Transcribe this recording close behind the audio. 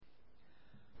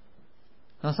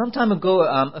Now, some time ago,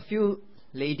 a few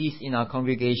ladies in our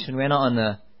congregation went out on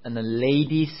a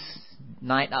ladies'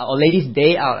 night out, or ladies'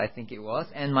 day out, I think it was,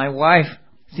 and my wife,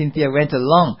 Cynthia, went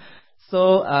along.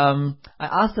 So I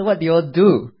asked her, what do you all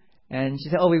do? And she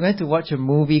said, we went to watch a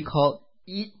movie called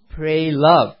Eat, Pray,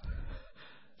 Love.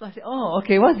 So I said,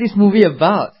 okay, what's this movie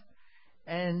about?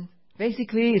 And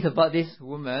basically, it's about this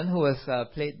woman who was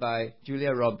played by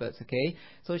Julia Roberts, okay?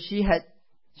 So she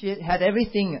had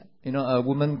everything, a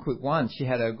woman could want. She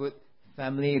had a good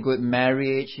family, a good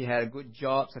marriage, she had a good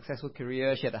job, successful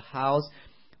career, she had a house,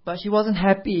 but she wasn't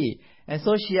happy. And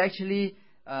so she actually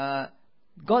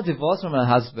got divorced from her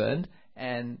husband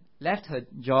and left her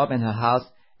job and her house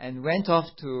and went off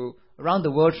to around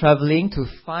the world traveling to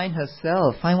find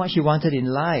herself, find what she wanted in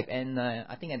life. And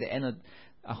I think at the end of,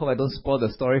 I hope I don't spoil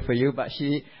the story for you, but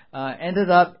she ended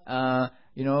up,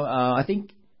 I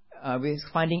think with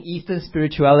finding Eastern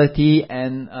spirituality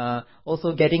and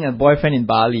also getting a boyfriend in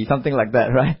Bali, something like that,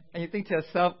 right? And you think to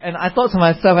yourself, and I thought to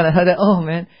myself when I heard that, oh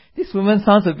man, this woman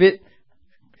sounds a bit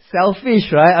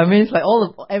selfish, right? I mean, it's like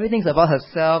everything's about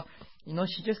herself.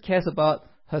 She just cares about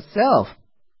herself.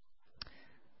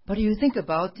 But if you think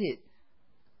about it,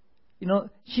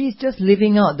 she's just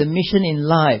living out the mission in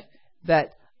life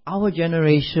that our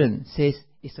generation says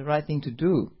is the right thing to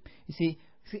do. You see,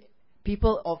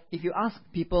 if you ask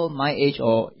people my age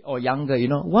or younger,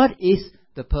 what is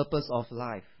the purpose of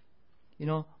life?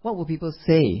 What will people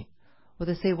say? Well,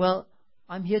 they say, well,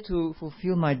 I'm here to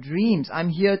fulfill my dreams. I'm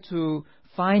here to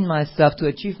find myself, to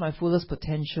achieve my fullest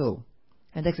potential.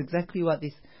 And that's exactly what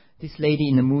this lady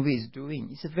in the movie is doing.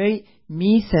 It's a very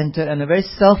me-centered and a very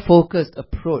self-focused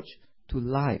approach to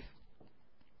life.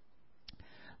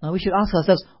 Now we should ask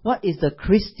ourselves, what is the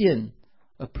Christian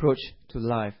approach to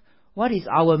life? What is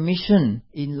our mission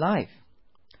in life?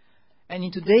 And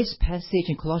in today's passage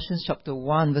in Colossians chapter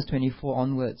 1 verse 24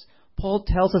 onwards, Paul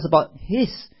tells us about his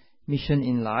mission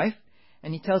in life,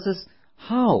 and he tells us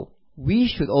how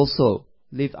we should also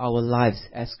live our lives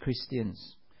as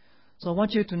Christians. So I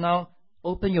want you to now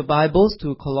open your Bibles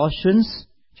to Colossians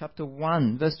chapter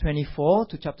 1 verse 24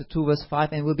 to chapter 2 verse 5,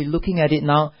 and we'll be looking at it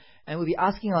now, and we'll be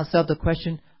asking ourselves the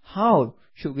question, how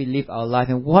should we live our life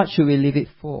and what should we live it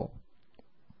for?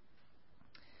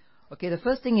 Okay, the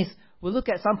first thing is we'll look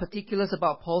at some particulars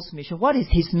about Paul's mission. What is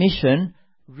his mission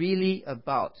really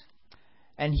about?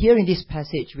 And here in this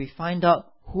passage, we find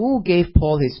out who gave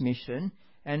Paul his mission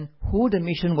and who the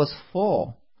mission was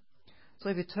for. So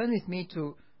if you turn with me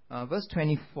to verse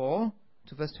 24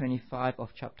 to verse 25 of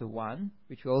chapter 1,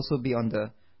 which will also be on the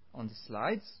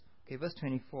slides. Okay, verse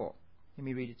 24. Let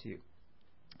me read it to you.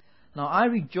 Now I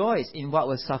rejoice in what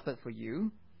was suffered for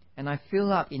you, and I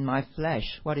fill up in my flesh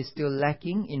what is still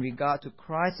lacking in regard to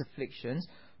Christ's afflictions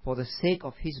for the sake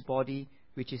of his body,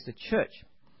 which is the church.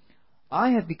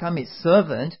 I have become its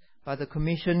servant by the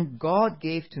commission God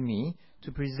gave to me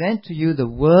to present to you the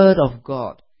word of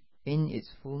God in its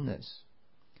fullness.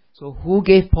 So who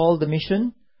gave Paul the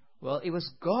mission? Well, it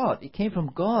was God. It came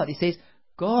from God. It says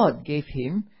God gave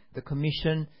him the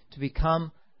commission to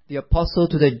become the apostle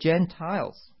to the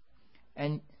Gentiles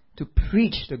and to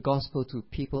preach the gospel to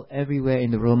people everywhere in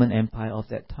the Roman Empire of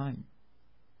that time.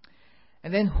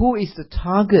 And then who is the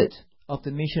target of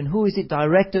the mission? Who is it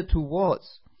directed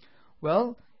towards?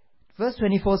 Well, verse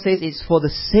 24 says it's for the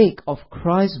sake of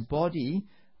Christ's body,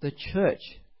 the church.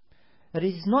 That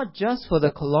it is not just for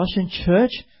the Colossian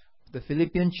church, the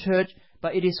Philippian church,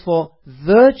 but it is for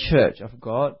the church of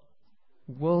God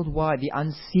worldwide, the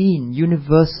unseen,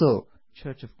 universal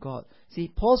church of God.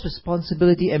 See, Paul's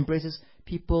responsibility embraces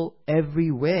people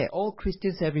everywhere, all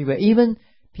Christians everywhere, even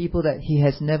people that he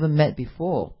has never met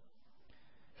before.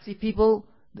 See, Paul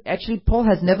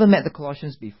has never met the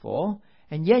Colossians before,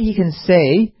 and yet he can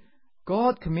say,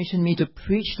 God commissioned me to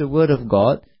preach the word of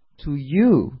God to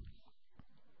you.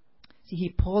 See,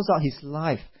 he pours out his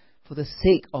life for the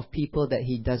sake of people that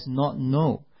he does not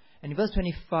know. And in verse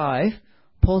 25,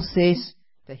 Paul says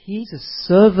that he's a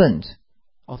servant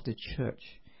of the church.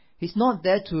 He's not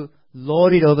there to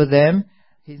lord it over them.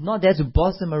 He's not there to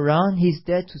boss them around. He's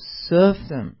there to serve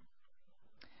them.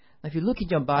 Now, if you look in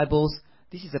your Bibles,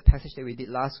 this is a passage that we did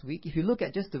last week. If you look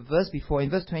at just the verse before, in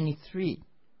verse 23,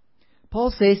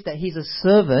 Paul says that he's a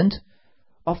servant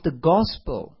of the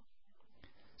gospel.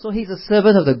 So he's a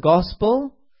servant of the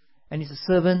gospel, and he's a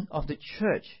servant of the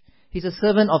church. He's a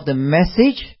servant of the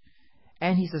message,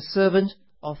 and he's a servant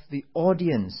of the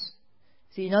audience.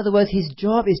 See, in other words, his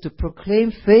job is to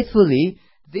proclaim faithfully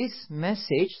this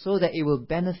message so that it will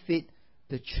benefit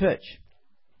the church.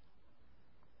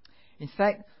 In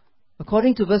fact,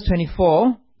 according to verse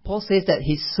 24, Paul says that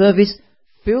his service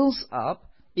fills up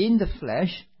in the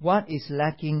flesh, what is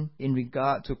lacking in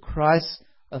regard to Christ's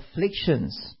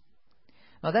afflictions.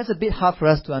 Now that's a bit hard for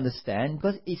us to understand,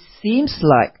 because it seems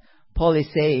like Paul is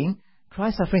saying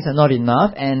Christ's sufferings are not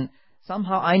enough, and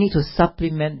somehow I need to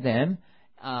supplement them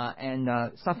and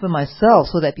suffer myself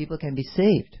so that people can be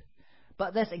saved.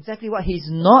 But that's exactly what he's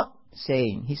not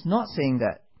saying. He's not saying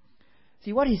that.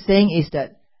 See, what he's saying is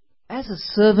that as a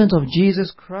servant of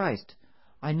Jesus Christ,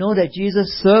 I know that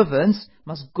Jesus' servants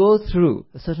must go through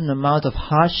a certain amount of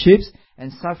hardships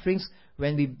and sufferings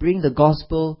when we bring the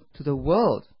gospel to the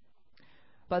world.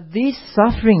 But these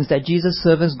sufferings that Jesus'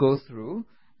 servants go through,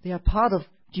 they are part of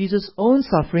Jesus' own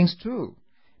sufferings too.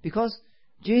 Because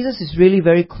Jesus is really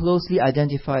very closely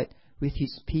identified with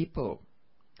his people.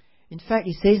 In fact,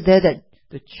 he says there that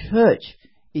the church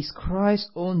is Christ's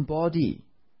own body.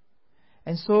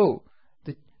 And so,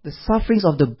 the sufferings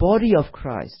of the body of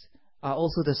Christ are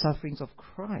also the sufferings of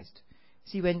Christ.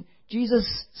 See, when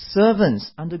Jesus'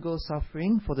 servants undergo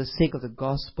suffering for the sake of the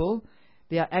gospel,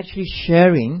 they are actually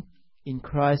sharing in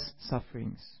Christ's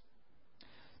sufferings.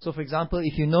 So, for example,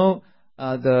 if you know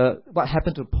what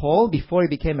happened to Paul before he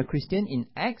became a Christian in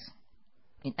Acts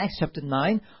chapter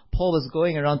 9, Paul was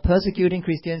going around persecuting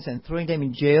Christians and throwing them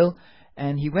in jail,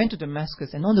 and he went to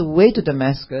Damascus, and on the way to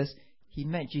Damascus, he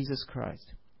met Jesus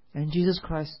Christ. And Jesus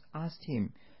Christ asked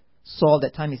him, Saul,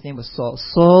 that time his name was Saul,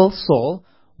 Saul, Saul,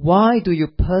 why do you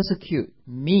persecute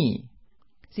me?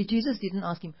 See, Jesus didn't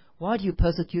ask him, why do you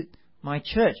persecute my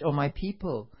church or my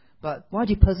people? But why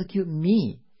do you persecute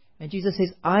me? And Jesus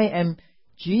says, I am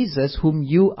Jesus whom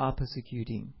you are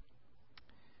persecuting.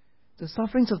 The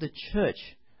sufferings of the church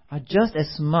are just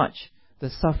as much the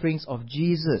sufferings of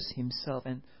Jesus himself.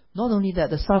 And not only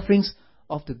that, the sufferings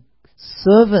of the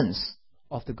servants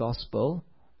of the gospel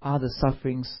are the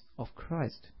sufferings of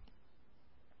Christ.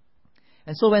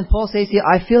 And so when Paul says here,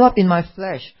 I fill up in my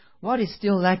flesh, what is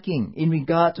still lacking in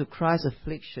regard to Christ's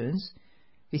afflictions?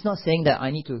 He's not saying that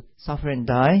I need to suffer and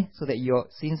die so that your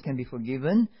sins can be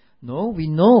forgiven. No, we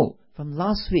know from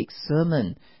last week's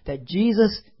sermon that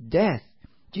Jesus' death,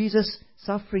 Jesus'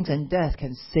 sufferings and death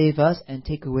can save us and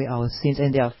take away our sins,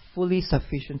 and they are fully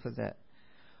sufficient for that.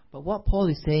 But what Paul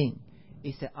is saying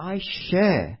is that I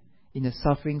share in the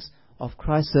sufferings of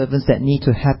Christ's servants that need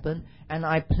to happen, and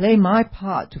I play my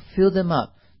part to fill them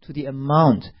up to the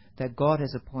amount that God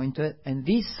has appointed, and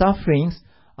these sufferings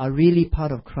are really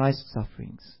part of Christ's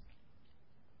sufferings.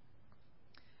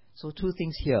 So two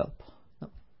things here.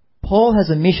 Paul has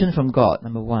a mission from God,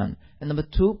 number one. And number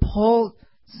two, Paul's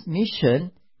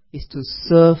mission is to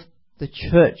serve the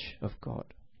church of God.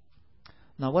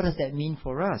 Now, what does that mean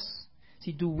for us?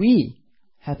 See, do we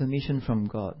have a mission from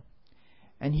God?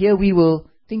 And here we will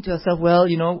think to ourselves, well,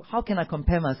 how can I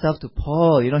compare myself to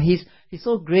Paul? He's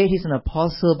so great, he's an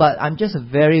apostle, but I'm just a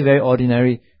very, very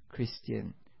ordinary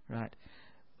Christian, right?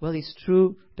 Well, it's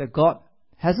true that God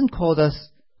hasn't called us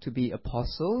to be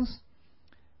apostles,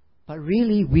 but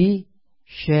really we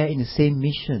share in the same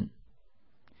mission.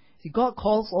 See, God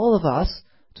calls all of us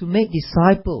to make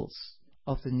disciples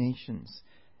of the nations.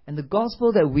 And the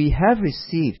gospel that we have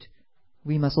received,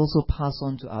 we must also pass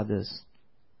on to others.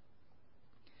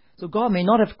 So God may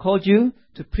not have called you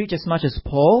to preach as much as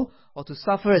Paul, or to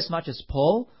suffer as much as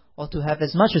Paul, or to have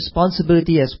as much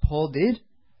responsibility as Paul did.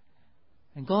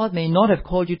 And God may not have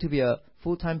called you to be a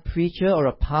full-time preacher or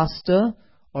a pastor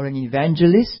or an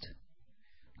evangelist.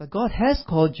 But God has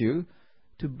called you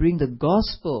to bring the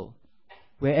gospel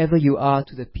wherever you are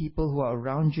to the people who are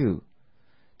around you.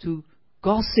 To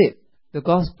gossip the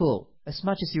gospel as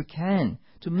much as you can.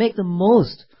 To make the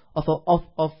most of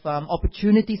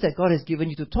opportunities that God has given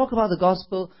you to talk about the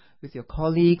gospel with your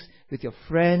colleagues, with your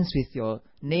friends, with your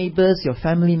neighbors, your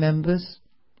family members.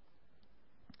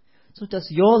 So does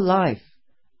your life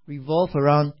revolve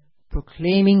around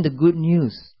proclaiming the good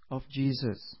news of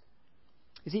Jesus?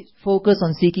 Is it focused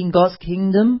on seeking God's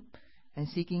kingdom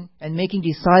and making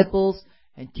disciples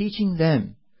and teaching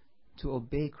them to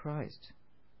obey Christ?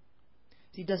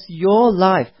 See, does your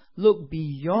life look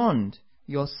beyond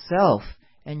yourself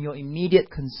and your immediate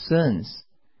concerns?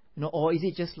 Or is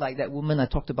it just like that woman I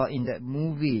talked about in that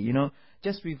movie,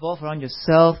 just revolve around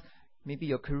yourself, maybe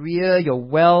your career, your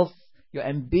wealth, your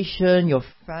ambition, your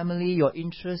family, your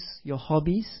interests, your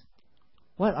hobbies?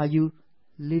 What are you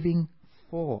living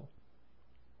for?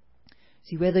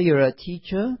 See, whether you're a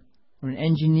teacher or an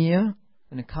engineer,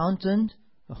 an accountant,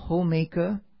 a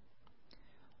homemaker,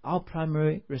 our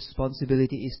primary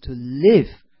responsibility is to live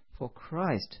for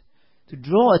Christ, to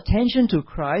draw attention to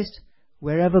Christ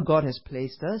wherever God has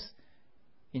placed us,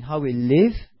 in how we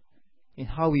live, in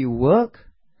how we work,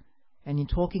 and in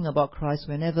talking about Christ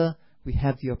whenever we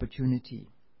have the opportunity.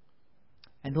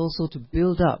 and also to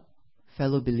build up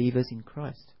fellow believers in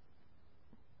Christ.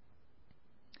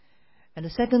 And the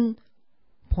second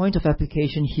point of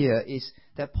application here is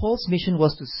that Paul's mission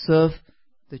was to serve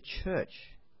the church.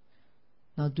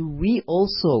 Now, do we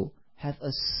also have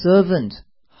a servant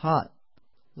heart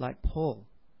like Paul?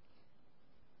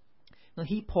 Now,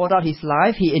 he poured out his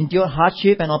life, he endured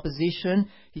hardship and opposition,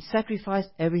 he sacrificed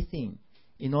everything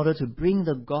in order to bring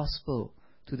the gospel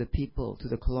to the people, to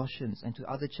the Colossians and to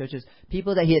other churches,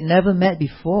 people that he had never met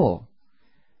before.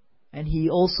 And he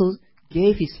also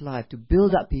gave his life to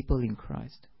build up people in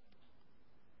Christ.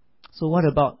 So what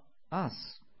about us?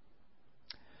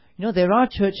 There are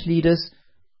church leaders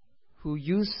who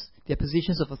use their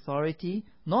positions of authority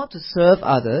not to serve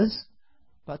others,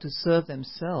 but to serve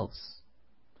themselves.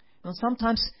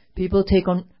 Sometimes people take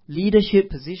on leadership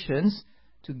positions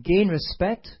to gain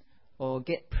respect or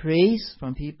get praise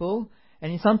from people.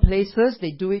 And in some places,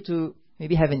 they do it to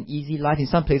maybe have an easy life. In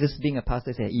some places, being a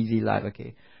pastor is an easy life,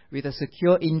 with a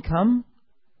secure income.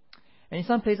 And in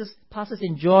some places, pastors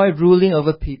enjoy ruling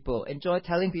over people, enjoy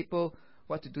telling people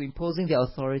what to do, imposing their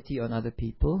authority on other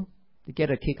people. They get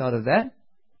a kick out of that.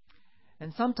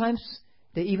 And sometimes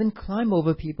they even climb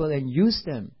over people and use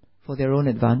them for their own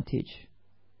advantage.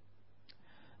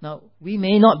 Now, we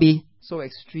may not be so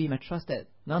extreme. I trust that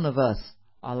none of us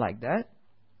are like that.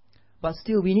 But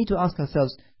still, we need to ask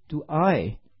ourselves, do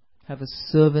I have a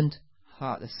servant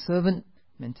heart, a servant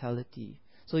mentality?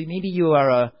 So maybe you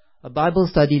are a Bible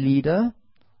study leader,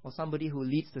 or somebody who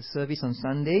leads the service on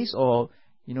Sundays, or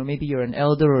maybe you're an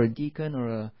elder or a deacon or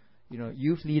a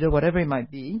youth leader, whatever it might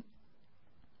be.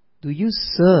 Do you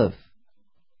serve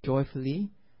joyfully,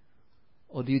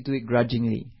 or do you do it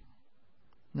grudgingly?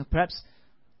 Perhaps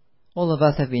all of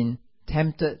us have been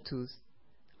tempted to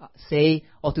say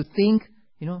or to think,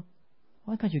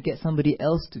 why can't you get somebody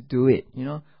else to do it?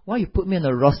 Why you put me on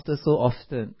the roster so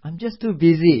often? I'm just too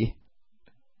busy.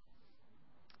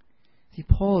 See,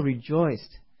 Paul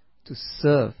rejoiced to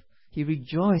serve. He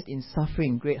rejoiced in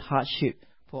suffering great hardship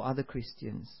for other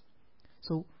Christians.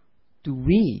 So, do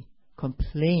we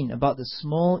complain about the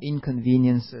small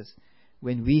inconveniences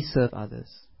when we serve others?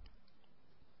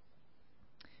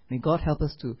 May God help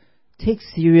us to take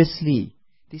seriously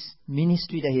this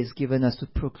ministry that He has given us to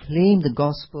proclaim the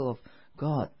gospel of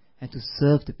God and to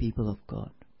serve the people of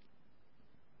God.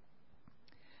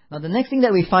 Now, the next thing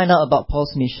that we find out about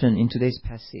Paul's mission in today's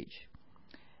passage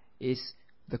is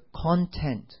the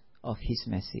content of his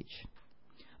message.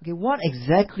 What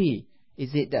exactly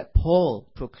is it that Paul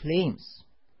proclaims?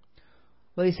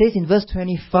 Well, he says in verse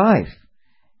 25,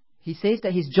 he says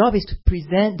that his job is to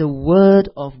present the Word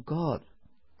of God.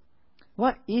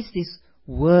 What is this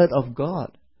Word of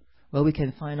God? Well, we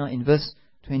can find out in verse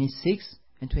 26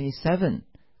 and 27,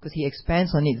 because he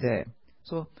expands on it there.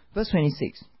 So, verse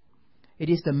 26, it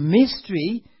is the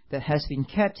mystery that has been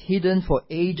kept hidden for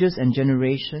ages and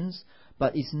generations,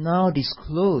 but is now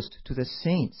disclosed to the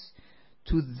saints.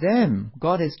 To them,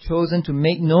 God has chosen to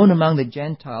make known among the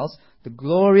Gentiles the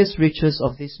glorious riches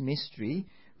of this mystery,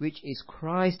 which is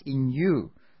Christ in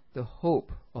you, the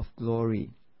hope of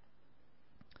glory.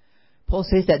 Paul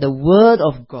says that the Word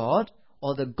of God,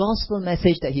 or the gospel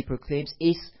message that he proclaims,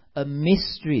 is a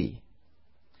mystery.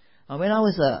 Now, when I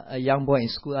was a young boy in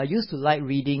school, I used to like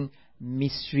reading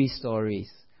mystery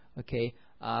stories.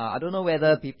 I don't know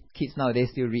whether kids nowadays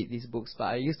still read these books, but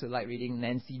I used to like reading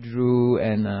Nancy Drew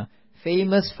and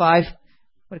Famous Five.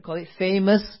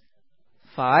 Famous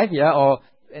Five,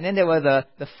 and then there were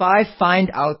the 5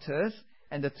 find-outers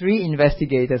and the 3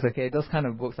 investigators. Those kind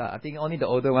of books. I think only the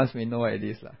older ones may know what it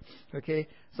is.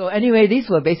 So anyway, these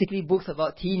were basically books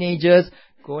about teenagers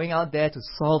going out there to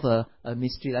solve a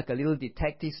mystery, like a little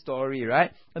detective story,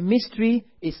 right? A mystery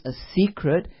is a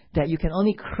secret that you can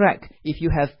only crack if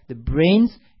you have the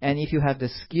brains and if you have the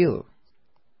skill.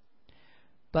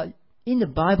 But in the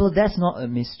Bible, that's not a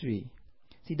mystery.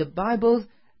 See, the Bible,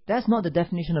 that's not the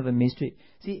definition of a mystery.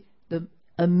 See,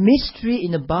 a mystery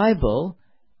in the Bible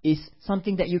is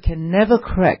something that you can never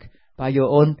crack by your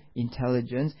own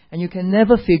intelligence, and you can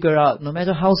never figure out, no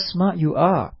matter how smart you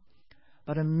are.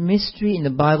 But a mystery in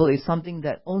the Bible is something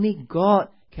that only God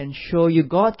can show you,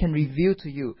 God can reveal to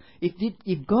you.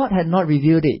 If God had not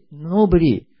revealed it,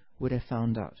 nobody would have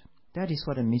found out. That is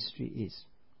what a mystery is.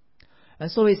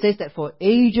 And so it says that for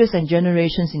ages and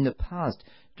generations in the past,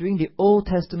 during the Old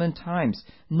Testament times,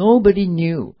 nobody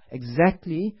knew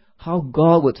exactly how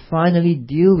God would finally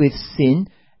deal with sin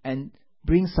and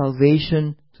bring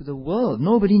salvation to the world.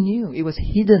 Nobody knew. It was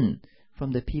hidden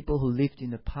from the people who lived in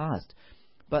the past.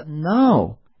 But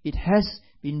now it has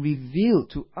been revealed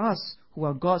to us who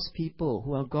are God's people,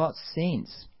 who are God's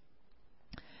saints.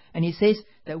 And he says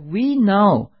that we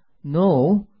now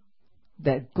know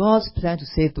that God's plan to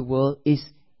save the world is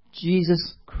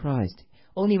Jesus Christ.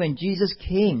 Only when Jesus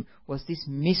came was this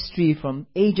mystery from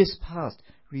ages past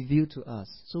revealed to us.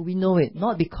 So we know it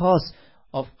not because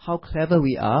of how clever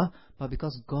we are, but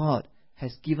because God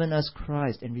has given us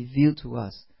Christ and revealed to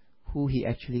us who He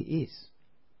actually is.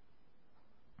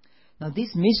 Now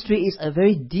this mystery is a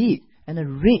very deep and a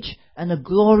rich and a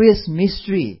glorious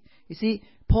mystery. You see,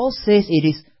 Paul says it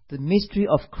is the mystery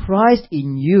of Christ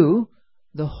in you,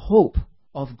 the hope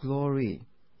of glory.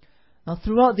 Now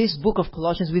throughout this book of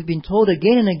Colossians, we've been told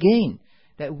again and again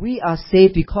that we are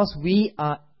saved because we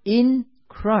are in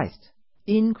Christ.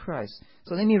 In Christ.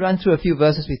 So let me run through a few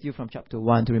verses with you from chapter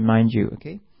 1 to remind you,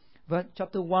 okay? But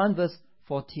chapter 1 verse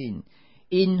 14.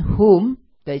 In whom,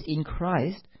 that is in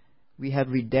Christ, we have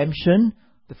redemption,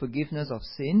 the forgiveness of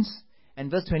sins.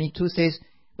 And verse 22 says,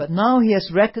 but now He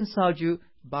has reconciled you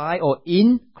by or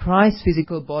in Christ's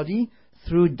physical body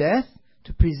through death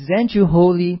to present you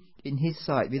holy in His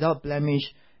sight, without blemish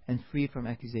and free from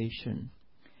accusation.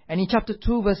 And in chapter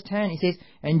 2 verse 10 it says,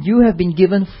 and you have been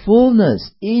given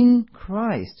fullness in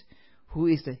Christ, who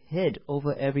is the head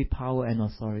over every power and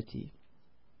authority.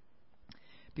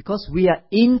 Because we are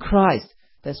in Christ,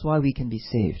 that's why we can be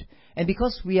saved. And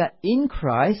because we are in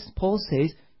Christ, Paul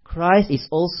says, Christ is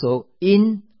also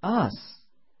in us.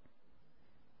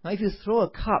 Now if you throw a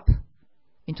cup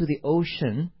into the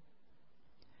ocean,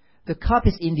 the cup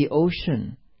is in the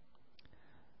ocean.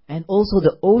 And also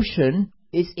the ocean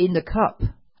is in the cup.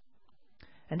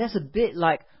 And that's a bit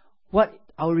like what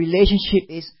our relationship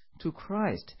is to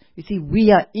Christ. You see,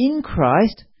 we are in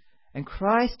Christ and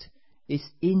Christ is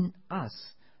in us.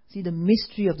 See, the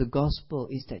mystery of the gospel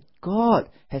is that God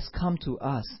has come to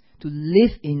us to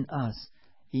live in us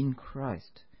in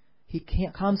Christ. He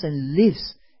comes and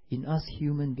lives in us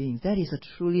human beings. That is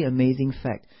a truly amazing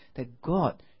fact, that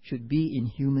God should be in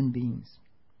human beings.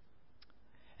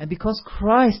 And because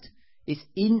Christ is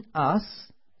in us,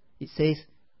 it says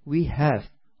we have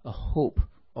a hope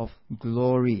of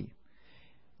glory.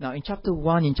 Now in chapter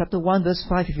 1 verse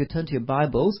 5, if you turn to your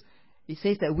Bibles, it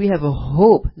says that we have a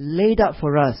hope laid up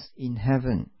for us in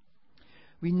heaven.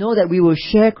 We know that we will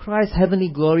share Christ's heavenly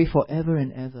glory forever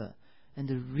and ever. And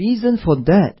the reason for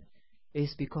that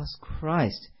is because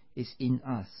Christ is in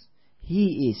us.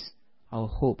 He is our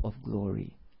hope of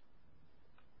glory.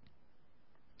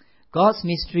 God's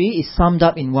mystery is summed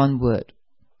up in one word: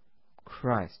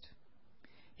 Christ.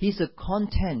 He's the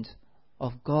content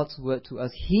of God's word to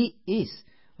us. He is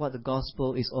what the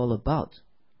gospel is all about.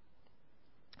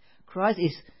 Christ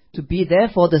is to be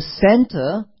therefore the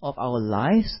center of our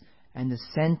lives and the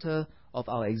center of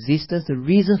our existence, the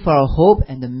reason for our hope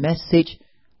and the message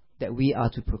that we are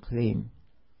to proclaim.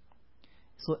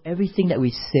 So everything that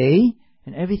we say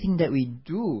and everything that we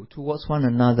do towards one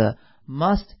another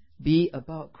must be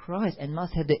about Christ and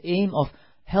must have the aim of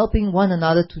helping one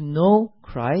another to know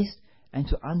Christ and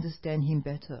to understand Him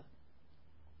better.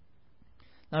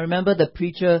 Now remember the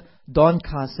preacher Don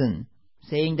Carson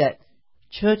saying that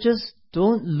churches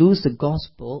don't lose the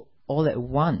gospel all at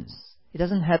once. It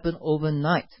doesn't happen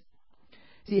overnight.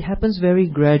 See, it happens very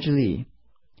gradually.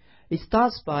 It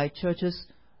starts by churches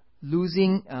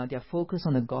losing their focus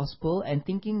on the gospel and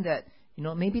thinking that,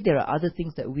 maybe there are other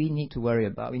things that we need to worry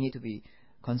about, we need to be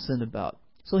concerned about.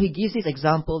 So he gives this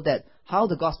example that how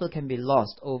the gospel can be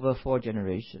lost over 4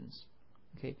 generations.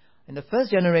 Okay, in the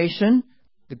first generation,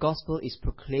 the gospel is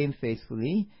proclaimed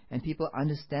faithfully, and people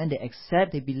understand, they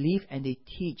accept, they believe, and they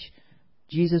teach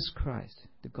Jesus Christ,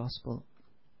 the gospel.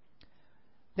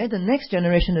 Then the next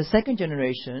generation, the second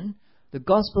generation, the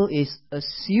gospel is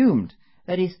assumed.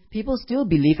 That is, people still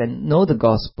believe and know the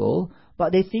gospel,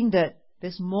 but they think that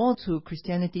there's more to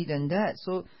Christianity than that.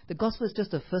 So the gospel is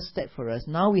just the first step for us.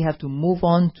 Now we have to move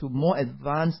on to more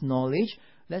advanced knowledge.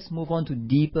 Let's move on to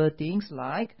deeper things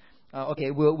like,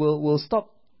 we'll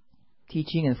stop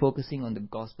teaching and focusing on the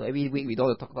gospel. Every week we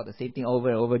don't talk about the same thing over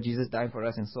and over, Jesus dying for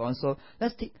us and so on. So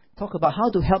let's talk about how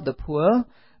to help the poor.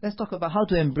 Let's talk about how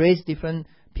to embrace different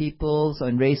peoples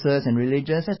and races and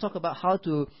religions. Let's talk about how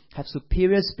to have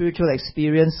superior spiritual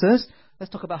experiences.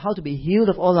 Let's talk about how to be healed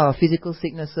of all our physical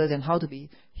sicknesses and how to be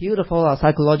healed of all our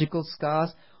psychological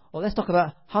scars. Or let's talk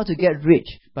about how to get rich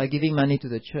by giving money to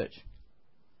the church.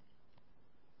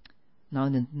 Now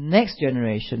in the next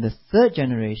generation, the third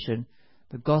generation,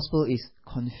 the gospel is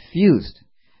confused.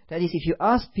 That is, if you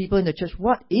ask people in the church,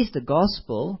 what is the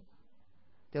gospel?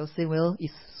 They'll say, well,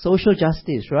 it's social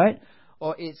justice, right?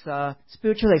 Or it's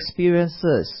spiritual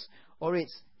experiences, or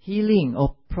it's healing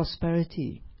or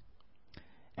prosperity.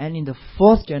 And in the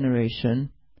fourth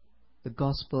generation, the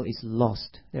gospel is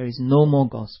lost. There is no more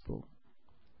gospel.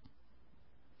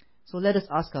 So let us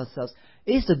ask ourselves,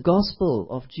 is the gospel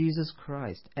of Jesus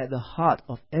Christ at the heart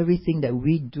of everything that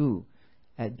we do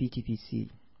at BTPC?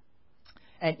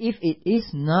 And if it is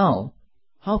now,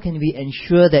 how can we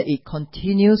ensure that it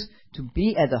continues to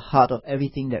be at the heart of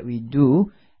everything that we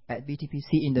do at BTPC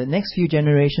in the next few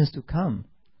generations to come?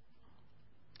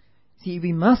 See,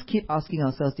 we must keep asking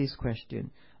ourselves this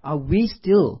question. Are we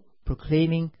still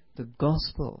proclaiming the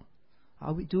gospel?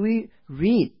 Do we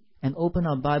read and open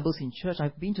our Bibles in church?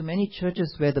 I've been to many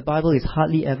churches where the Bible is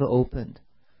hardly ever opened.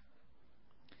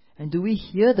 And do we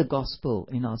hear the gospel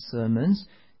in our sermons,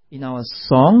 in our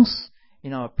songs,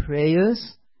 in our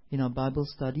prayers, in our Bible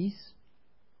studies?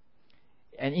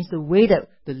 And is the way that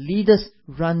the leaders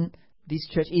run this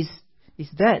church, is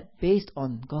that based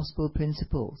on gospel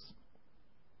principles?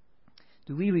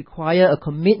 Do we require a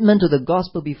commitment to the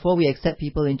gospel before we accept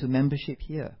people into membership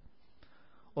here?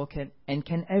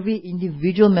 Can every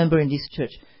individual member in this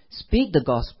church speak the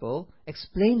gospel,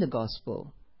 explain the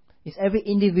gospel? Is every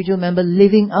individual member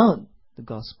living out the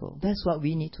gospel? That's what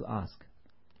we need to ask.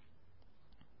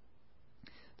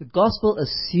 The gospel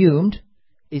assumed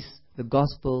is the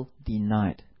gospel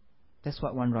denied. That's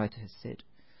what one writer has said.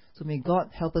 So may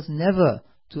God help us never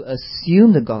to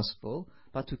assume the gospel,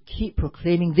 but to keep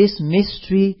proclaiming this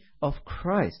mystery of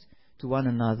Christ to one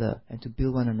another and to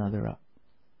build one another up.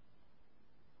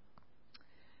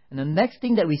 And the next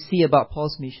thing that we see about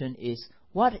Paul's mission is,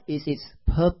 what is its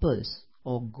purpose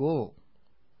or goal?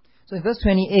 So in verse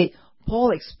 28,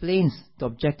 Paul explains the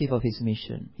objective of his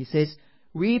mission. He says,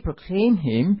 "We proclaim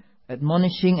him,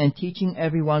 admonishing and teaching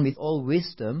everyone with all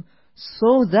wisdom,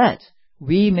 so that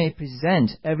we may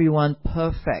present everyone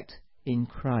perfect in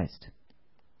Christ."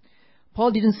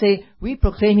 Paul didn't say, we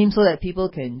proclaim him so that people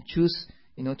can choose,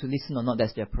 to listen or not.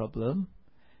 That's their problem.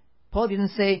 Paul didn't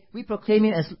say, we proclaim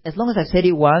him as long as I've said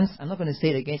it once, I'm not going to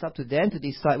say it again. It's up to them to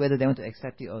decide whether they want to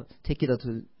accept it or take it or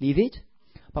to leave it.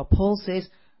 But Paul says,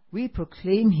 we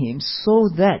proclaim him so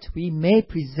that we may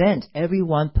present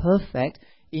everyone perfect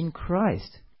in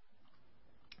Christ.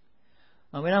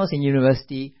 When I was in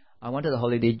university, I wanted a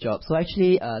holiday job. So I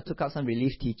actually took up some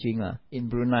relief teaching in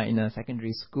Brunei in a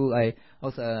secondary school. I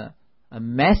was a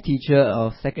math teacher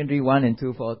of secondary 1 and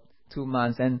 2 for 2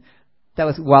 months, and that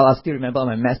was while I still remember all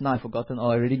my maths. Now I've forgotten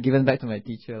all. I've already given back to my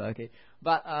teacher. Okay,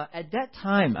 but at that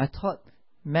time I taught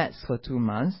maths for 2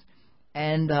 months,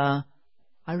 and I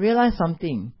realized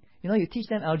something. You teach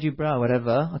them algebra or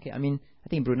whatever. Okay, I think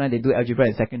in Brunei they do algebra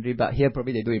in secondary, but here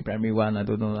probably they do it in primary 1. I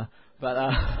don't know.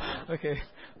 But okay.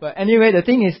 But anyway, the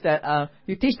thing is that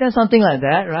you teach them something like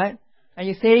that, right? And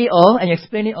you say it all and you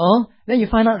explain it all, then you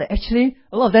find out that actually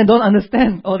a lot of them don't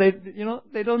understand, or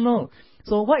they don't know.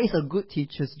 So what is a good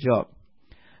teacher's job?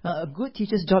 A good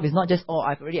teacher's job is not just,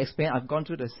 I've already explained, I've gone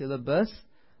through the syllabus,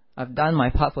 I've done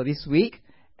my part for this week,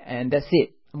 and that's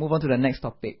it. I'll move on to the next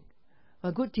topic.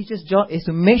 A good teacher's job is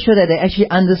to make sure that they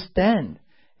actually understand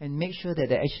and make sure that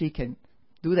they actually can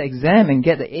do the exam and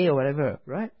get the A or whatever,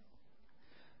 right?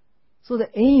 So the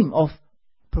aim of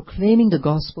proclaiming the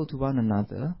gospel to one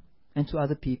another and to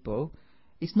other people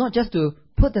is not just to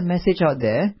put the message out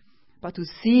there, but to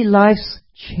see lives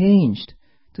changed,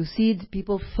 to see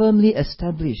people firmly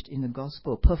established in the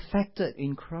gospel, perfected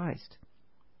in Christ.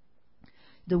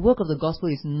 The work of the gospel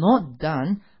is not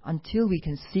done until we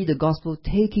can see the gospel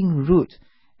taking root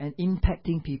and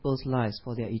impacting people's lives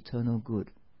for their eternal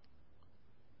good.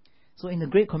 So in the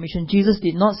Great Commission, Jesus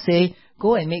did not say,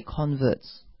 go and make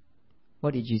converts.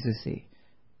 What did Jesus say?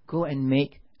 Go and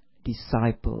make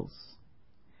disciples.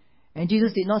 And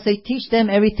Jesus did not say, teach them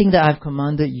everything that I've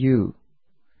commanded you.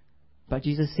 But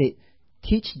Jesus said,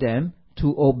 teach them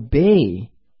to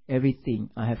obey everything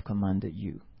I have commanded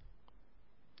you.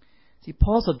 See,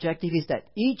 Paul's objective is that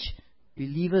each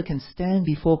believer can stand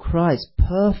before Christ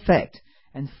perfect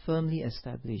and firmly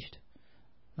established.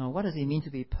 Now, what does it mean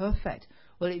to be perfect?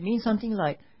 Well, it means something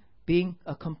like being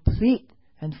a complete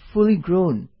and fully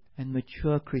grown and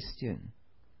mature Christian.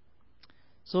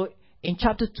 So, in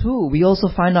chapter 2, we also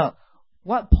find out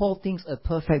what Paul thinks a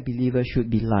perfect believer should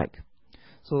be like.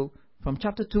 So, from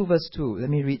chapter 2, verse 2, let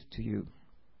me read to you.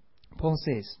 Paul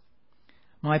says,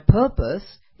 "My purpose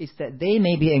is that they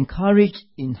may be encouraged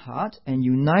in heart and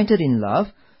united in love,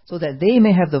 so that they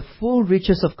may have the full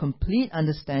riches of complete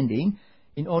understanding,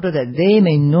 in order that they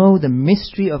may know the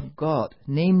mystery of God,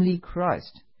 namely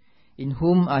Christ, in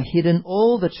whom are hidden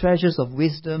all the treasures of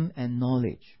wisdom and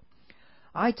knowledge.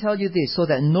 I tell you this so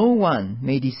that no one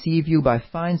may deceive you by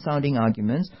fine-sounding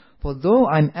arguments, for though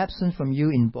I'm absent from you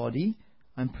in body,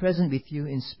 I'm present with you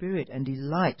in spirit, and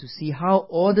delight to see how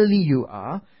orderly you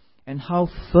are and how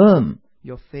firm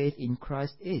your faith in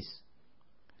Christ is."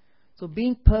 So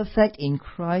being perfect in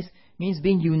Christ means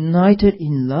being united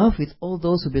in love with all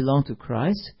those who belong to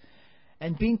Christ.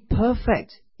 And being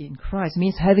perfect in Christ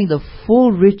means having the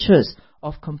full riches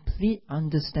of complete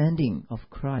understanding of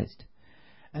Christ.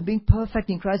 And being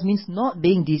perfect in Christ means not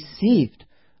being deceived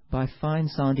by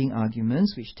fine-sounding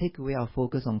arguments which take away our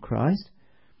focus on Christ.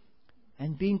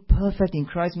 And being perfect in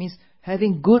Christ means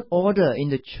having good order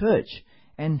in the church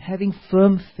and having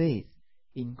firm faith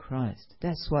in Christ.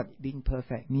 That's what being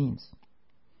perfect means.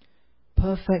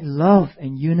 Perfect love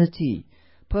and unity,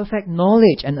 perfect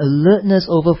knowledge and alertness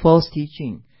over false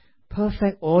teaching,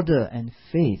 perfect order and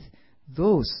faith.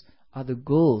 Those are the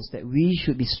goals that we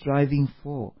should be striving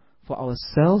for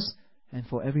ourselves and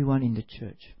for everyone in the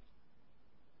church.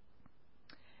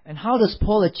 And how does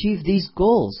Paul achieve these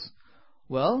goals?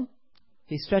 Well,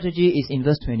 his strategy is in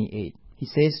verse 28. He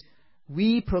says,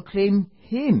 "We proclaim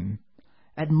him,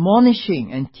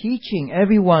 admonishing and teaching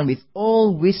everyone with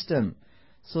all wisdom,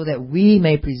 so that we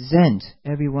may present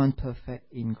everyone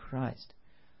perfect in Christ."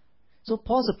 So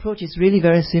Paul's approach is really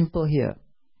very simple here.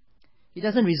 He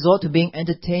doesn't resort to being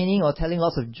entertaining or telling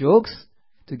lots of jokes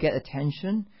to get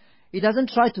attention. He doesn't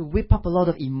try to whip up a lot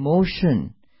of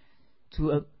emotion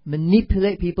to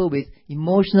manipulate people with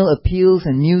emotional appeals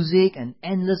and music and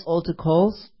endless altar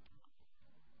calls.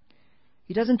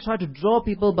 He doesn't try to draw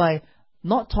people by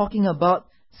not talking about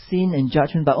sin and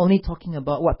judgment, but only talking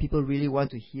about what people really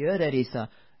want to hear. That is,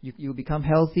 you become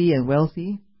healthy and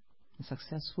wealthy and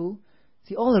successful.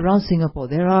 See, all around Singapore,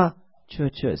 there are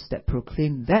churches that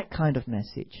proclaim that kind of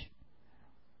message.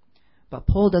 But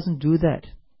Paul doesn't do that.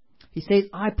 He says,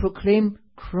 "I proclaim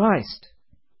Christ."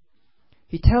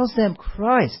 He tells them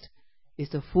Christ is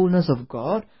the fullness of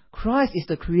God. Christ is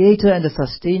the creator and the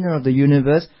sustainer of the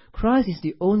universe. Christ is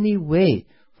the only way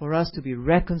for us to be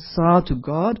reconciled to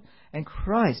God. And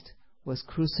Christ was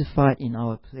crucified in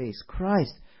our place.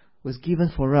 Christ was given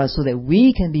for us so that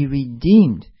we can be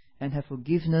redeemed and have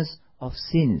forgiveness of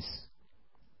sins.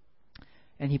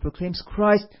 And he proclaims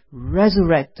Christ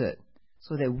resurrected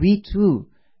so that we too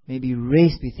may be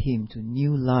raised with him to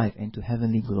new life and to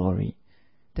heavenly glory.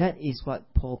 That is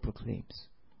what Paul proclaims.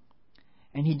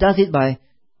 And he does it by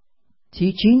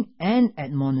teaching and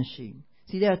admonishing.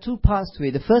 See, there are two parts to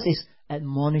it. The first is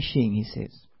admonishing, he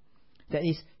says. That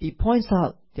is, he points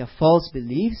out their false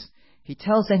beliefs. He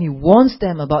tells them, he warns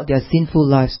them about their sinful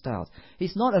lifestyles.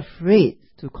 He's not afraid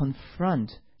to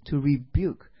confront, to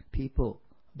rebuke people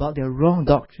about their wrong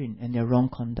doctrine and their wrong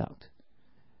conduct.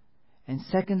 And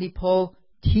secondly, Paul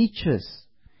teaches.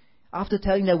 After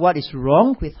telling them what is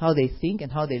wrong with how they think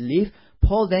and how they live,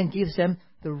 Paul then gives them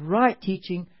the right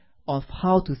teaching of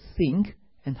how to think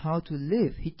and how to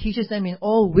live. He teaches them in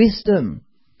all wisdom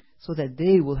so that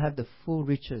they will have the full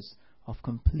riches of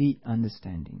complete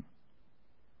understanding.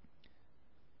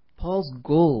 Paul's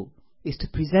goal is to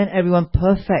present everyone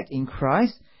perfect in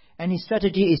Christ, and his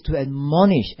strategy is to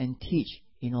admonish and teach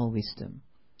in all wisdom.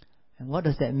 And what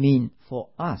does that mean for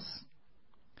us?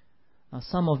 Now,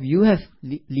 some of you have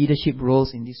leadership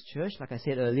roles in this church. Like I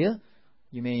said earlier,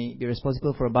 you may be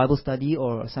responsible for a Bible study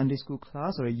or a Sunday school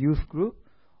class or a youth group,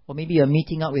 or maybe a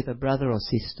meeting up with a brother or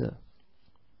sister.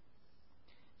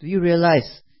 Do you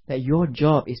realize that your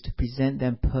job is to present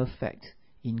them perfect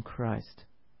in Christ?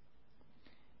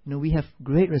 You know, we have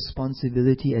great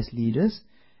responsibility as leaders,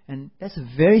 and that's a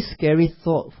very scary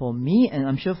thought for me, and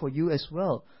I'm sure for you as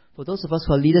well, for those of us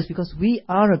who are leaders, because we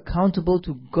are accountable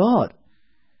to God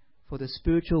for the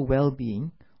spiritual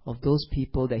well-being of those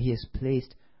people that he has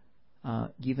placed,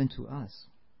 given to us.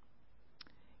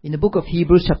 In the book of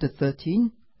Hebrews chapter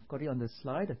 13, I've got it on the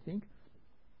slide, I think,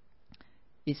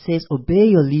 it says, "Obey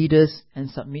your leaders and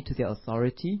submit to their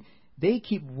authority. They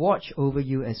keep watch over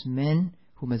you as men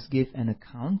who must give an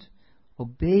account.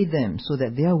 Obey them so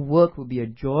that their work will be a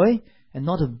joy and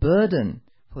not a burden,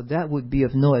 for that would be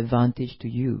of no advantage to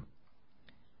you."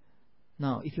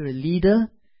 Now, if you're a leader,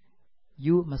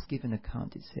 you must give an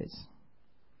account, it says.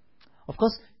 Of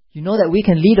course, you know that we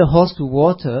can lead a horse to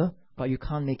water, but you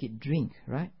can't make it drink,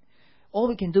 right? All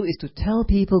we can do is to tell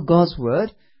people God's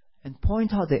word and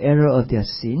point out the error of their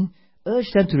sin,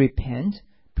 urge them to repent,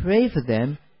 pray for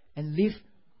them, and live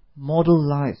model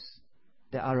lives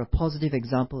that are a positive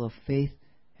example of faith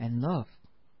and love.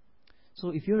 So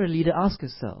if you're a leader, ask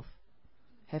yourself,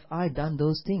 have I done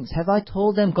those things? Have I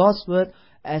told them God's word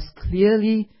as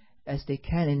clearly as they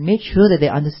can and made sure that they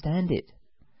understand it?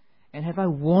 And have I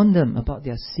warned them about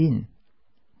their sin?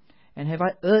 And have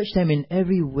I urged them in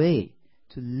every way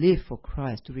to live for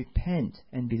Christ, to repent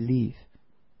and believe?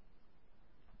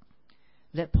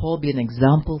 Let Paul be an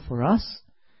example for us,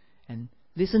 and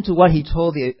listen to what he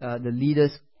told the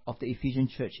leaders of the Ephesian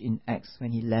church in Acts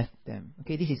when he left them.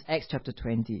 Okay, this is Acts chapter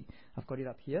 20. I've got it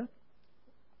up here.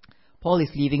 Paul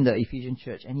is leaving the Ephesian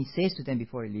church, and he says to them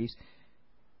before he leaves,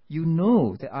 "You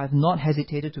know that I have not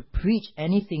hesitated to preach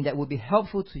anything that would be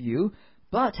helpful to you,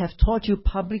 but have taught you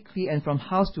publicly and from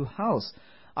house to house.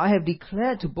 I have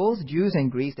declared to both Jews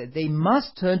and Greeks that they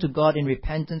must turn to God in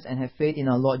repentance and have faith in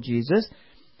our Lord Jesus.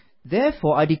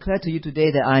 Therefore I declare to you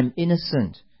today that I am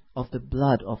innocent of the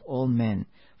blood of all men.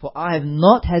 For I have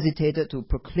not hesitated to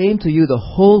proclaim to you the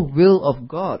whole will of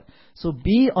God. So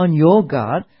be on your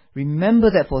guard. Remember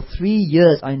that for 3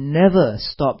 years I never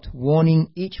stopped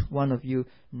warning each one of you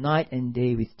night and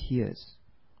day with tears."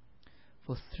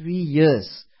 For 3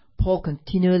 years, Paul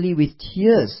continually with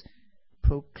tears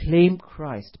proclaimed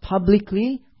Christ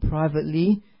publicly,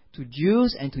 privately, to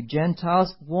Jews and to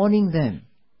Gentiles, warning them.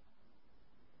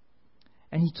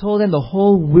 And he told them the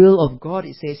whole will of God,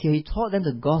 it says here. He taught them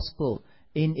the gospel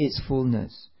in its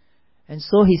fullness. And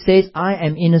so he says, "I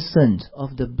am innocent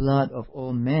of the blood of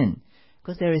all men."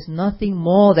 Because there is nothing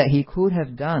more that he could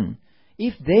have done.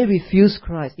 If they refused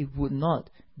Christ, it would not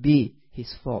be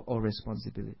his fault or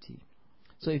responsibility.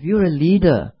 So if you're a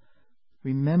leader,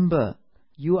 remember,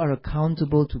 you are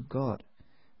accountable to God.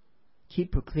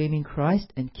 Keep proclaiming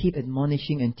Christ and keep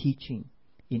admonishing and teaching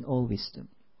in all wisdom.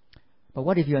 But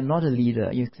what if you're not a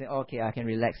leader? You say, "Okay, I can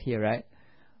relax here, right?"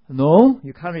 No,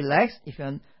 you can't relax. If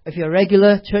you're a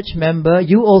regular church member,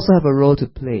 you also have a role to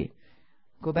play.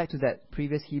 Go back to that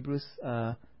previous Hebrews,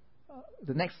 the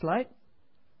next slide.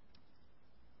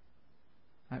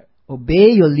 Right.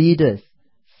 Obey your leaders.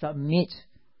 Submit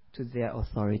to their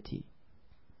authority.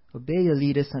 Obey your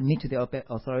leaders, submit to their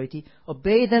authority.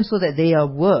 Obey them so that their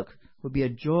work will be a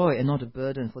joy and not a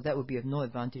burden, for that will be of no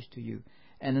advantage to you.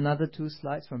 And another 2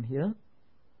 slides from here.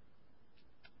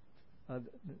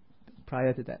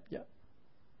 Prior to that, yeah.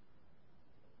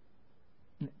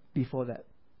 Before that.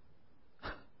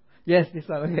 Yes, this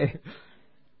one, okay.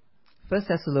 1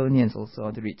 Thessalonians also I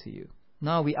want to read to you.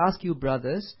 "Now we ask you,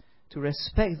 brothers, to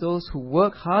respect those who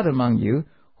work hard among you,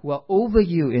 who are over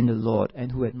you in the Lord,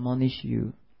 and who admonish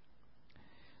you."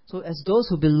 So as those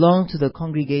who belong to the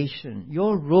congregation,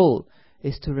 your role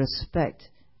is to respect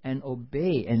and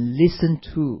obey and listen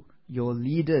to your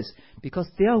leaders, because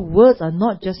their words are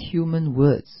not just human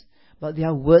words, but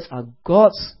their words are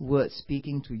God's words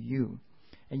speaking to you.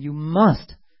 And you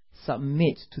must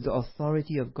submit to the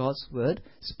authority of God's word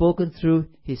spoken through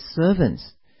His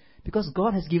servants, because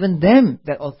God has given them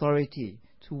that authority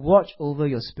to watch over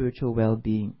your spiritual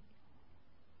well-being.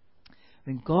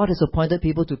 When God has appointed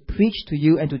people to preach to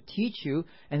you and to teach you,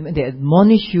 and when they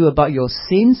admonish you about your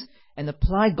sins and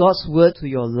apply God's word to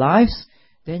your lives,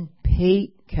 then pay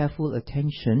careful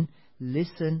attention,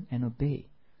 listen and obey.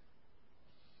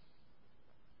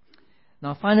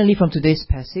 Now finally, from today's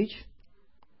passage,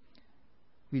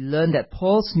 we learn that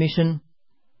Paul's mission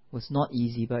was not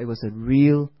easy, but it was a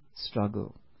real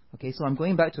struggle. Okay, so I'm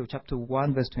going back to chapter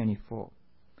 1, verse 24.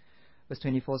 Verse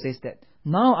 24 says that,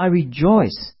 "Now I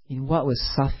rejoice in what was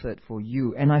suffered for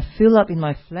you, and I fill up in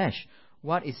my flesh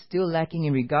what is still lacking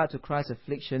in regard to Christ's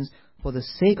afflictions for the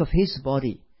sake of His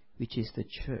body, which is the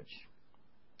church."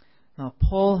 Now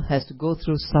Paul has to go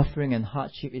through suffering and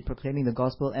hardship in proclaiming the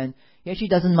gospel, and he actually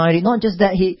doesn't mind it. Not just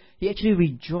that, he actually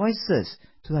rejoices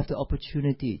to have the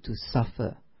opportunity to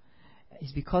suffer.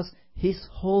 It's because his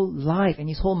whole life and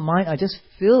his whole mind are just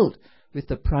filled with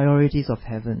the priorities of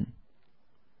heaven.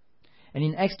 And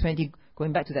in Acts 20,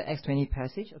 going back to that Acts 20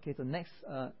 passage, okay, so next,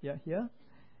 here,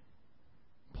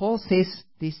 Paul says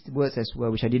these words as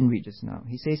well, which I didn't read just now.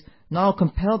 He says, "Now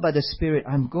compelled by the Spirit,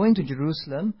 I'm going to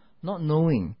Jerusalem, not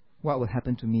knowing what will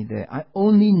happen to me there. I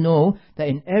only know that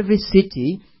in every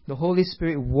city, the Holy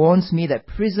Spirit warns me that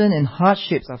prison and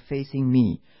hardships are facing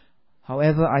me.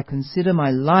 However, I consider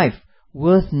my life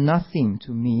worth nothing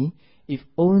to me, if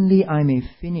only I may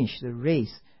finish the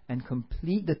race and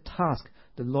complete the task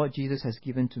the Lord Jesus has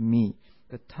given to me,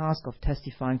 the task of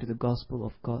testifying to the gospel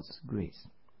of God's grace."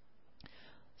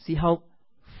 See how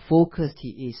focused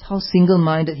he is, how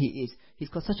single-minded he is. He's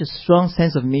got such a strong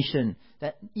sense of mission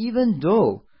that even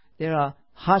though there are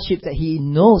hardships that he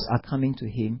knows are coming to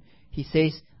him, he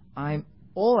says,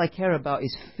 all I care about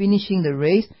is finishing the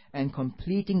race and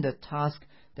completing the task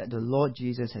that the Lord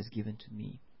Jesus has given to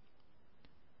me.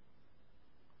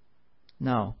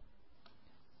 Now,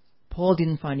 Paul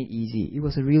didn't find it easy. It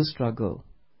was a real struggle.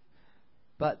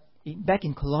 But back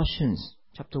in Colossians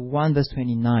chapter 1, verse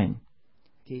 29,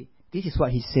 okay, this is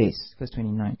what he says, verse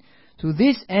 29. "To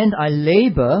this end I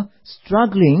labor,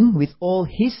 struggling with all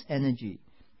His energy,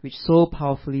 which so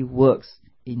powerfully works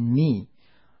in me.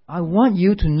 I want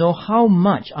you to know how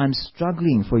much I'm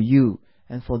struggling for you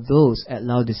and for those at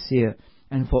Laodicea,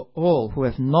 and for all who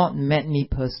have not met me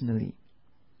personally.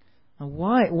 Now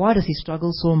why does he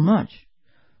struggle so much?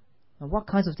 Now, what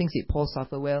kinds of things did Paul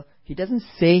suffer? Well, he doesn't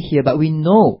say here, but we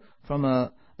know from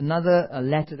another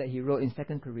letter that he wrote in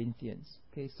 2 Corinthians.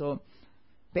 Okay, so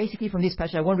basically from this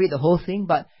passage, I won't read the whole thing,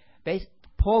 but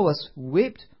Paul was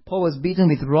whipped, Paul was beaten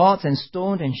with rods and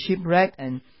stoned and shipwrecked,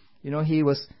 and he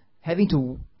was having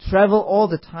to travel all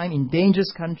the time in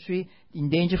dangerous country, in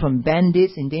danger from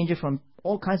bandits, in danger from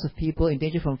all kinds of people, in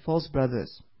danger from false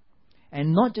brothers.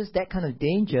 And not just that kind of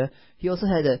danger, he also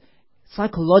had a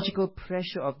psychological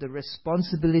pressure of the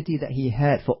responsibility that he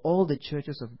had for all the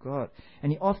churches of God.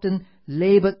 And he often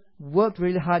labored, worked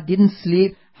really hard, didn't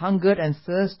sleep, hungered and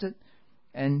thirsted,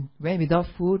 and went without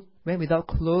food, went without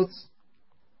clothes.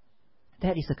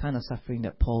 That is the kind of suffering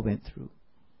that Paul went through.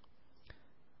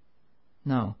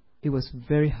 Now, it was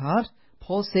very hard.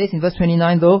 Paul says in verse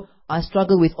 29 though, I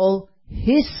struggle with all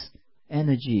his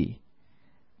energy,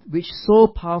 which so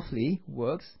powerfully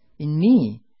works in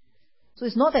me. So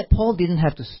it's not that Paul didn't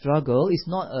have to struggle. It's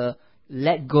not a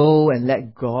let go and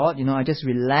let God, I just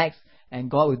relax and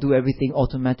God will do everything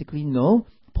automatically. No,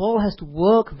 Paul has to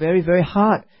work very, very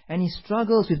hard and he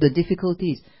struggles with the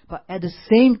difficulties. But at the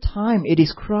same time, it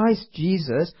is Christ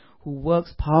Jesus who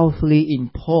works powerfully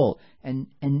in Paul and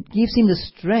gives him the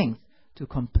strength to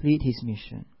complete his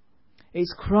mission.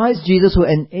 It's Christ Jesus who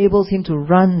enables him to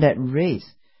run that race.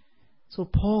 So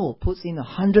Paul puts in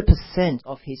 100%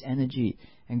 of his energy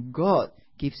and God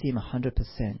gives him 100%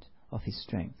 of his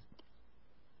strength.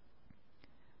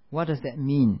 What does that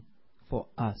mean for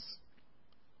us?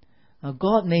 Now,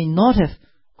 God may not have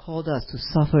called us to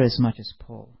suffer as much as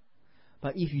Paul.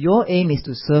 But if your aim is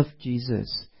to serve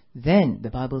Jesus, then the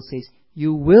Bible says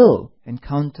you will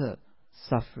encounter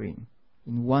suffering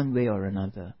in one way or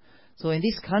another. So in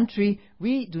this country,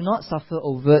 we do not suffer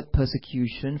overt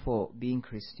persecution for being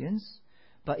Christians,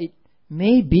 but it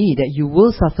may be that you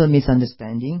will suffer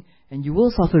misunderstanding and you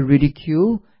will suffer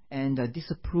ridicule and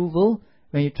disapproval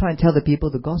when you try and tell the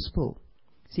people the gospel.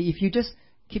 See, if you just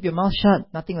keep your mouth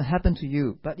shut, nothing will happen to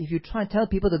you. But if you try and tell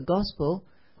people the gospel,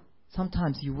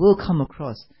 sometimes you will come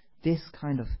across this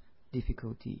kind of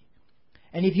difficulty.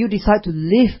 And if you decide to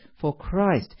live for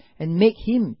Christ and make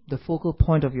Him the focal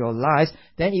point of your lives,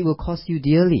 then it will cost you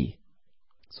dearly.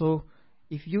 So,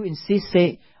 if you insist,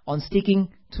 say, on sticking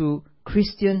to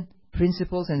Christian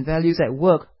principles and values at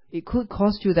work, it could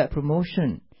cost you that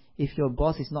promotion if your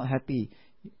boss is not happy,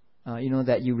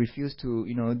 that you refuse to,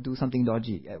 do something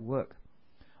dodgy at work.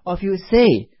 Or if you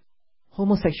say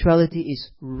homosexuality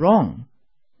is wrong,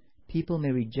 people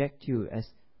may reject you as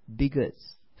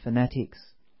bigots, fanatics.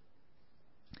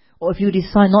 Or if you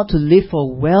decide not to live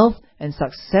for wealth and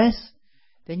success,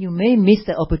 then you may miss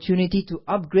that opportunity to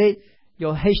upgrade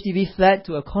your HDB flat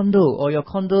to a condo or your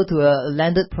condo to a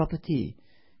landed property.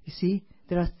 You see,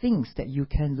 there are things that you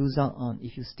can lose out on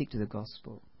if you stick to the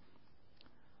gospel.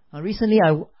 Recently,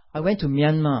 I went to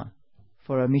Myanmar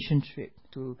for a mission trip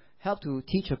to help to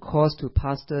teach a course to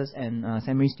pastors and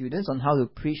seminary students on how to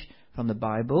preach from the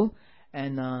Bible.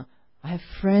 And I have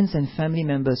friends and family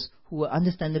members who were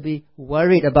understandably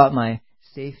worried about my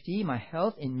safety, my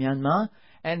health in Myanmar.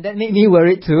 And that made me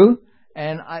worried too.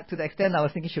 And to the extent I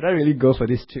was thinking, should I really go for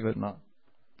this trip or not?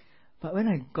 But when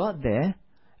I got there,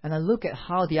 and I look at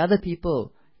how the other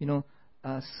people,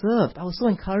 served, I was so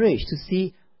encouraged to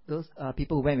see those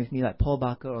people who went with me, like Paul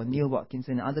Barker or Neil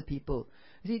Watkinson and other people.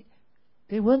 You see,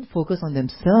 they weren't focused on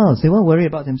themselves. They weren't worried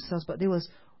about themselves, but they was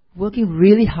working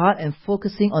really hard and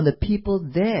focusing on the people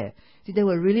there. See, they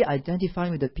were really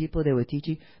identifying with the people they were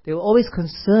teaching. They were always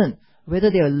concerned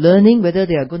whether they are learning, whether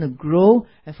they are going to grow,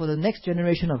 and for the next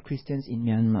generation of Christians in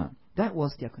Myanmar. That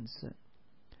was their concern.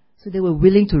 So they were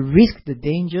willing to risk the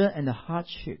danger and the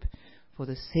hardship for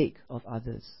the sake of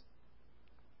others.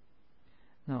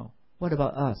 Now, what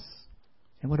about us?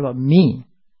 And what about me?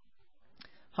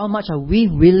 How much are we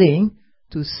willing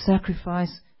to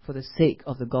sacrifice for the sake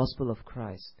of the gospel of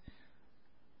Christ?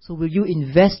 So will you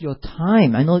invest your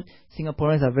time? I know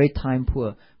Singaporeans are very time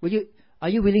poor. Are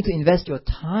you willing to invest your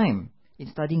time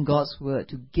in studying God's Word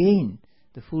to gain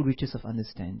the full riches of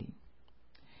understanding?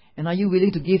 And are you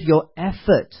willing to give your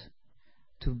effort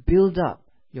to build up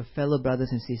your fellow brothers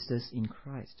and sisters in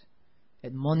Christ,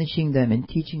 admonishing them and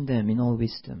teaching them in all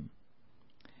wisdom?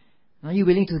 And are you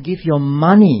willing to give your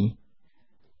money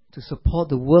to support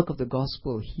the work of the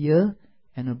gospel here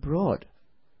and abroad?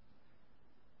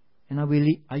 And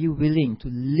are you willing to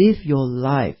live your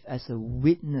life as a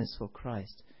witness for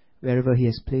Christ wherever He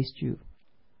has placed you?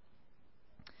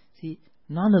 See,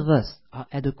 none of us are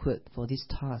adequate for this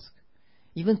task.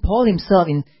 Even Paul himself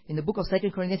in the book of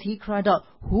 2 Corinthians, he cried out,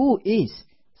 who is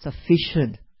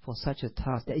sufficient for such a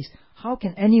task? That is, how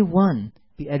can anyone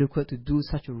be adequate to do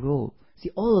such a role? See,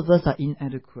 all of us are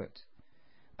inadequate.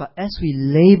 But as we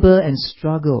labor and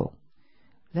struggle,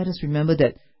 let us remember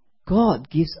that God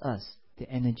gives us the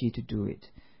energy to do it.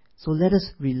 So let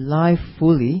us rely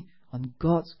fully on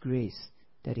God's grace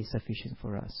that is sufficient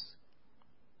for us.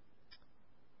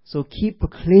 So keep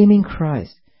proclaiming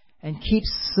Christ and keep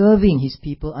serving His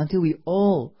people until we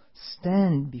all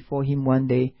stand before Him one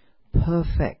day,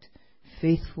 perfect,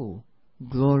 faithful,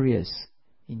 glorious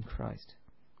in Christ.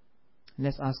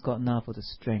 Let's ask God now for the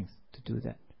strength to do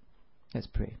that. Let's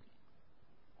pray.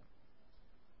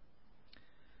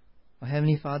 Our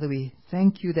Heavenly Father, we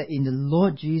thank You that in the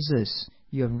Lord Jesus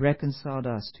You have reconciled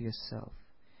us to Yourself,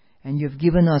 and You have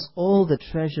given us all the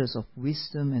treasures of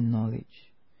wisdom and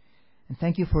knowledge. And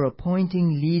thank You for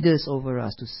appointing leaders over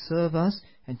us to serve us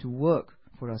and to work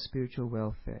for our spiritual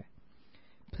welfare.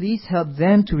 Please help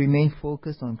them to remain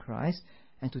focused on Christ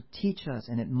and to teach us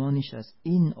and admonish us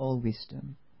in all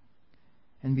wisdom.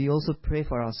 And we also pray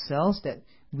for ourselves that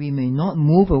we may not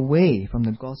move away from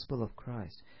the gospel of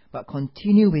Christ, but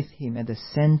continue with Him at the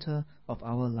center of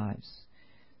our lives.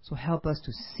 So help us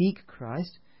to seek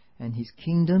Christ and His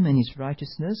kingdom and His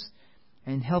righteousness,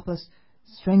 and help us,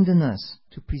 strengthen us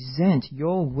to present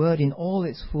Your word in all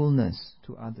its fullness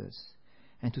to others,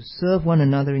 and to serve one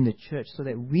another in the church so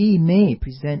that we may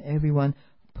present everyone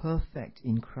perfect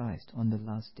in Christ on the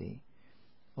last day.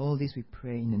 All this we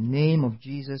pray in the name of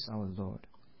Jesus our Lord.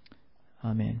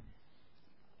 Amen.